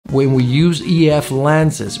when we use EF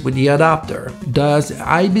lenses with the adapter, does the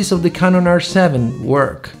IBIS of the Canon R7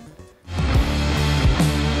 work?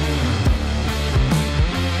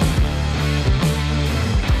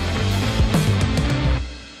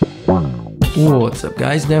 What's up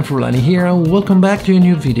guys, Dan Frullani here and welcome back to a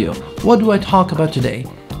new video. What do I talk about today?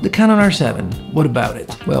 The Canon R7. What about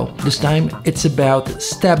it? Well, this time it's about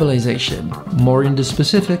stabilization, more in the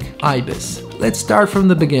specific, IBIS. Let's start from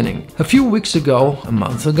the beginning. A few weeks ago, a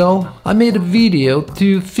month ago, I made a video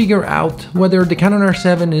to figure out whether the Canon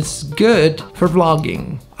R7 is good for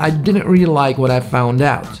vlogging. I didn't really like what I found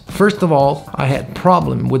out. First of all, I had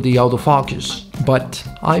problem with the autofocus, but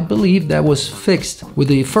I believe that was fixed with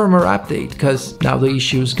the firmware update because now the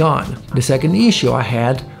issue is gone. The second issue I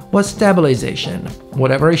had was stabilization.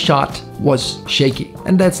 Whatever I shot was shaky,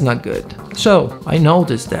 and that's not good. So I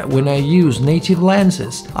noticed that when I use native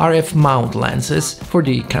lenses, RF mount lenses for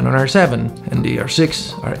the Canon R7 and the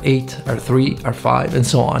R6, R8, R3, R5 and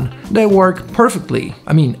so on, they work perfectly.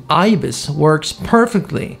 I mean, IBIS works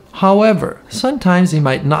perfectly. However, sometimes it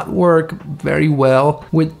might not work very well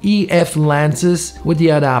with EF lenses with the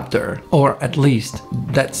adapter, or at least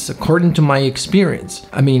that's according to my experience.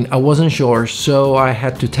 I mean, I wasn't sure, so I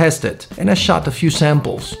had to test it, and I shot a few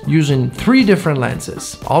samples using 3 different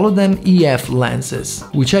lenses, all of them EF lenses,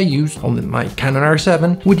 which I used on my Canon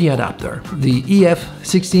R7 with the adapter. The EF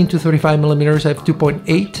 16-35mm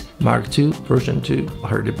f2.8 Mark II version 2, I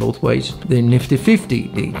heard it both ways. The Nifty 50,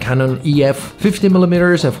 the Canon EF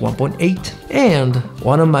 50mm f1.8, and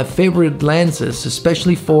one of my favorite lenses,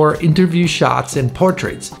 especially for interview shots and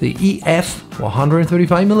portraits, the EF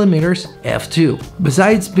 135mm f2.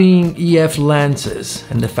 Besides being EF lenses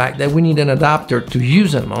and the fact that we need an adapter to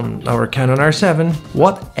use them on our Canon R7,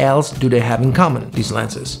 what else do they have in common, these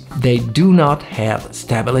lenses? They do not have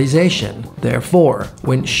stabilization. Therefore,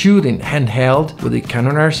 when shooting handheld with the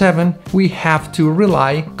Canon R7, we have to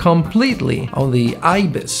rely completely on the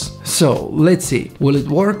IBIS. So let's see, will it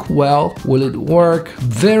work well? Will it work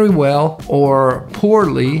very well or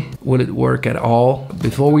poorly? Will it work at all?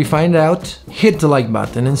 Before we find out, hit the like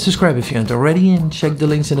button and subscribe if you aren't already, and check the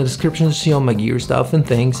links in the description to see all my gear stuff and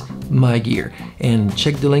things, my gear. And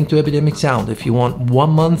check the link to Epidemic Sound if you want 1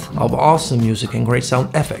 month of awesome music and great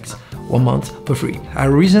sound effects. 1 month for free. I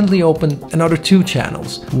recently opened another 2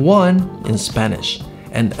 channels, one in Spanish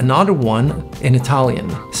and another one in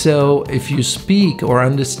Italian. So if you speak or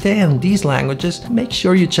understand these languages, make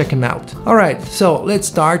sure you check them out. Alright, so let's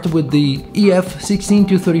start with the EF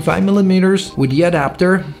 16-35mm with the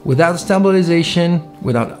adapter, without stabilization,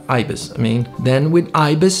 without IBIS, then with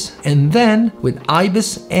IBIS, and then with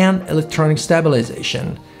IBIS and electronic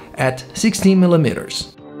stabilization at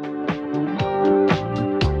 16mm.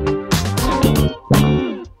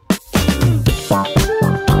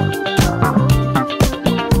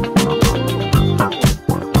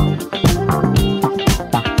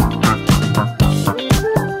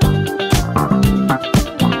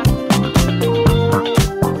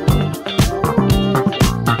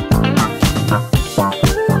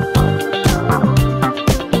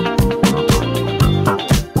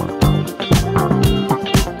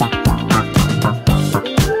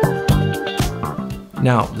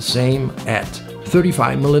 Now the same at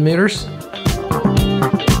 35mm.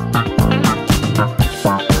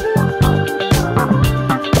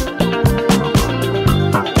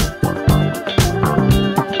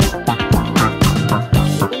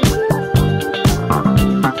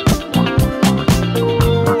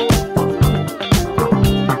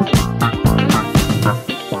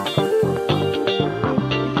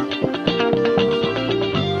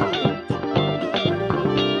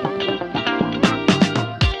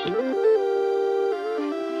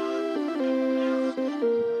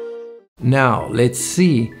 Now let's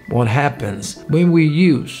see what happens when we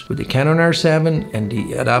use with the Canon R7 and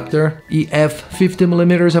the adapter EF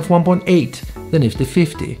 50mm f1.8, the Nifty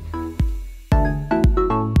 50.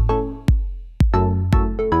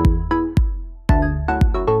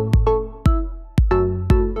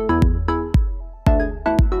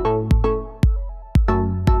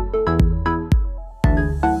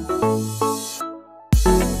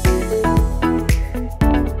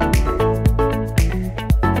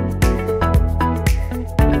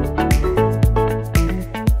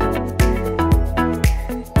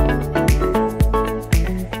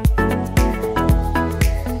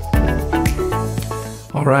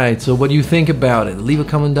 Alright, so what do you think about it? Leave a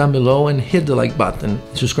comment down below and hit the like button.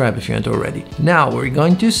 Subscribe if you aren't already. Now we're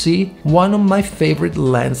going to see one of my favorite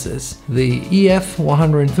lenses, the EF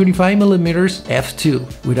 135mm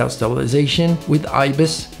f2, without stabilization, with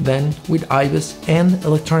IBIS, then with IBIS and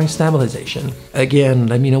electronic stabilization. Again,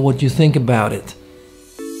 let me know what you think about it.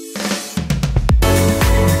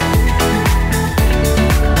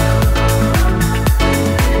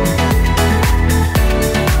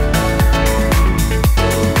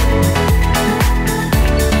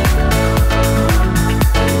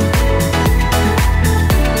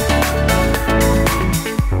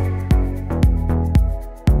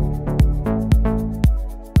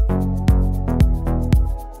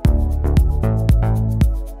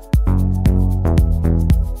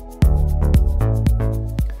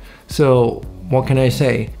 So what can I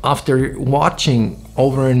say? After watching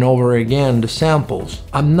over and over again the samples,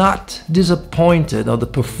 I'm not disappointed of the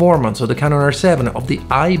performance of the Canon R7, of the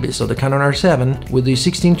IBIS of the Canon R7 with the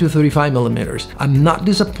 16 to 35 millimeters. I'm not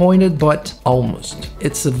disappointed, but almost.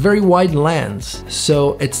 It's a very wide lens,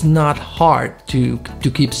 so it's not hard to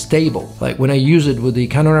keep stable. Like when I use it with the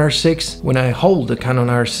Canon R6, when I hold the Canon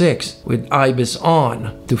R6 with IBIS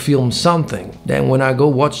on to film something, then when I go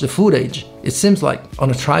watch the footage, it seems like on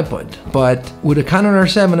a tripod. But with the Canon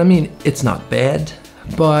R7, I mean, it's not bad,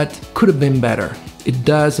 but could have been better. It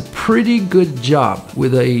does a pretty good job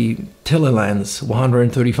with a telelens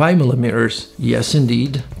 135 millimeters. Yes,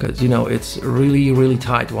 indeed, because you know it's really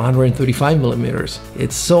tight. 135 millimeters.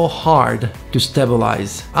 It's so hard to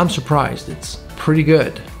stabilize. I'm surprised. It's pretty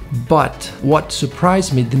good. But what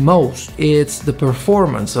surprised me the most is the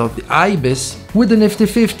performance of the IBIS with the Nifty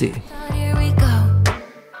 50.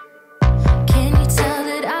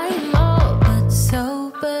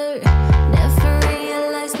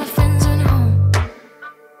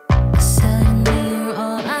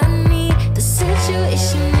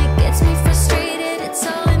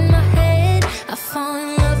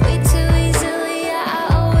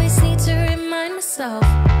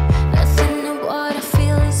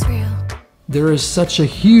 There is such a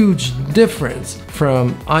huge difference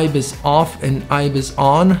from IBIS off and IBIS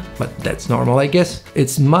on, but that's normal, I guess.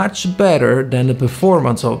 It's much better than the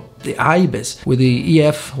performance of the IBIS with the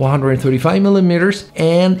EF 135 millimeters,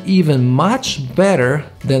 and even much better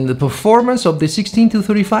than the performance of the 16 to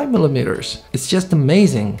 35 millimeters. It's just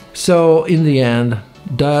amazing. So in the end,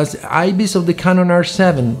 does IBIS of the Canon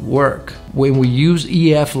R7 work when we use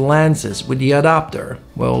EF lenses with the adapter?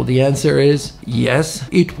 Well, the answer is yes,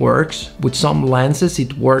 it works. With some lenses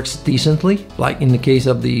it works decently, like in the case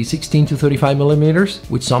of the 16 to 35 millimeters.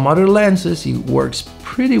 With some other lenses it works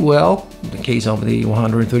pretty well, in the case of the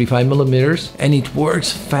 135 millimeters, and it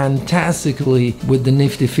works fantastically with the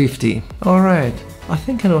Nifty 50. Alright, I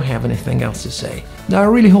think I don't have anything else to say. Now I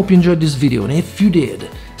really hope you enjoyed this video, and if you did,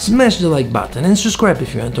 smash the like button and subscribe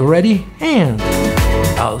if you aren't already, and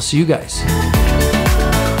I'll see you guys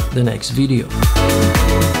the next video.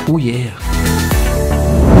 Oh yeah.